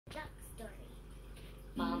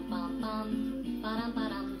bum, bum, bum, ba-dum,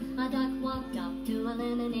 ba-dum. A duck walked up to a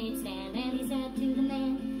lemonade stand and he said to the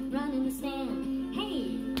man running the stand,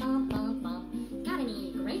 "Hey, bum, bum, bum, got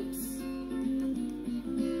any grapes?"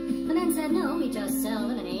 The man said, "No, we just sell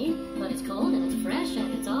lemonade, but it's cold and it's fresh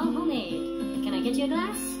and it's all homemade. Can I get you a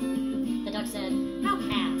glass?" The duck said, "I'll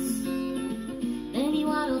pass." Then he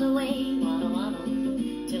waddled away, waddle, waddle,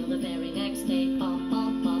 till the very next day, bum,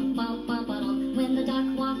 bum, bum, bum, bum, bum. When the duck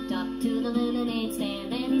walked up to the lemonade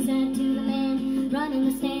stand and he said to the man running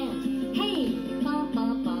the stand, "Hey, bum,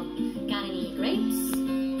 bum, bum, got any grapes?"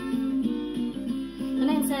 The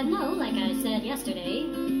man said, "No, like I said yesterday,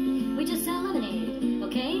 we just sell lemonade,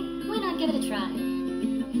 okay? Why not give it a try?"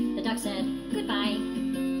 The duck said, "Goodbye."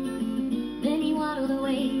 Then he waddled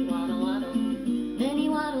away, waddle, waddle. Then he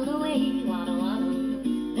waddled away, waddle, waddle.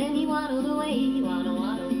 Then he waddled away, waddle,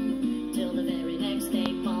 waddle, till the very next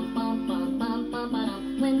day, bum, bum, bum, bum, bum, ba-dum.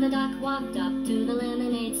 When the duck walked up to the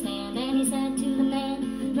lemonade stand and he said to the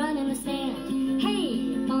man running the stand,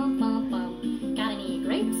 "Hey, bum, bum, bum, got any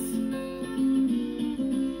grapes?"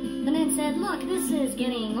 The man said, "Look, this is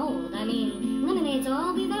getting old. I mean, lemonade's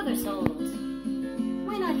all we've ever sold.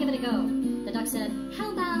 Why not give it a go?" The duck said,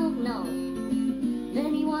 "How about no?"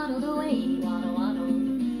 Then he waddled away, waddle, waddle.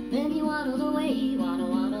 Then he waddled away, waddle,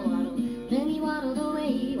 waddle, waddle. Then he waddled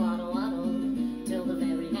away, waddle, waddle, till the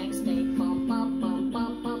very next day, bum, bum, bum,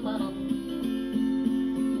 bum, bum, ba-dum.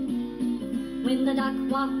 When the duck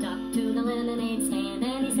walked up to the lemonade stand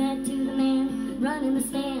and he said to the man running the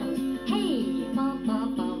stand, "Hey, bum,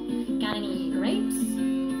 bum, bum, got any grapes?"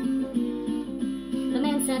 The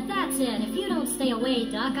man said, "That's it. If you don't stay away,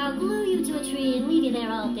 duck, I'll glue you to a tree and leave you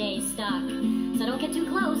there all day stuck. So don't get too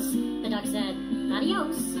close." The duck said,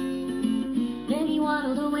 "Adios." Then he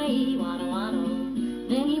waddled away, waddle, waddle.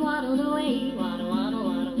 Then he waddled away, waddle, waddle,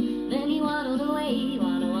 waddle. Then he waddled away,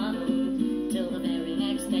 waddle, waddle, till the very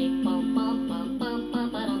next day, bum, bum, bum, bum, bum,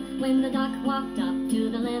 ba-dum. When the duck walked up to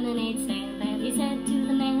the lemonade stand and he said to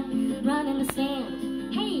the man running the stand,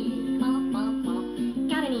 "Hey, bum, bum, bum,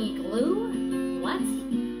 got any glue?" "What?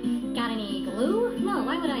 Got any glue? No,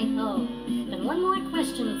 why would I? Oh, then one more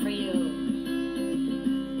question for you.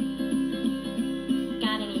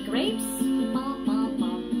 Got any grapes?" Bum, bum,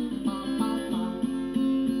 bum, bum, bum, bum.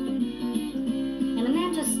 And the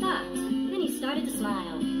man just stopped. Then he started to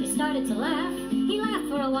smile. He started to laugh. He laughed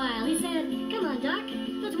for a while. He said, "Come on, duck,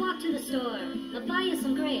 let's walk to the store. I'll buy you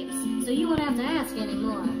some grapes, so you won't have to ask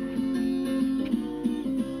anymore."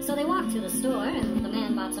 So they walked to the store, and the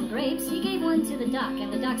man bought some grapes. He gave one to the duck,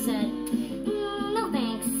 and the duck said, "No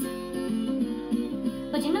thanks.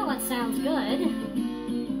 But you know what sounds good?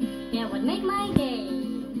 It would make my day.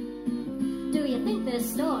 Do you think this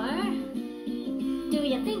store? Do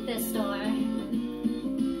you think this store?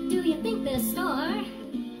 Do you think this store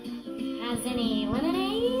has any lemon?"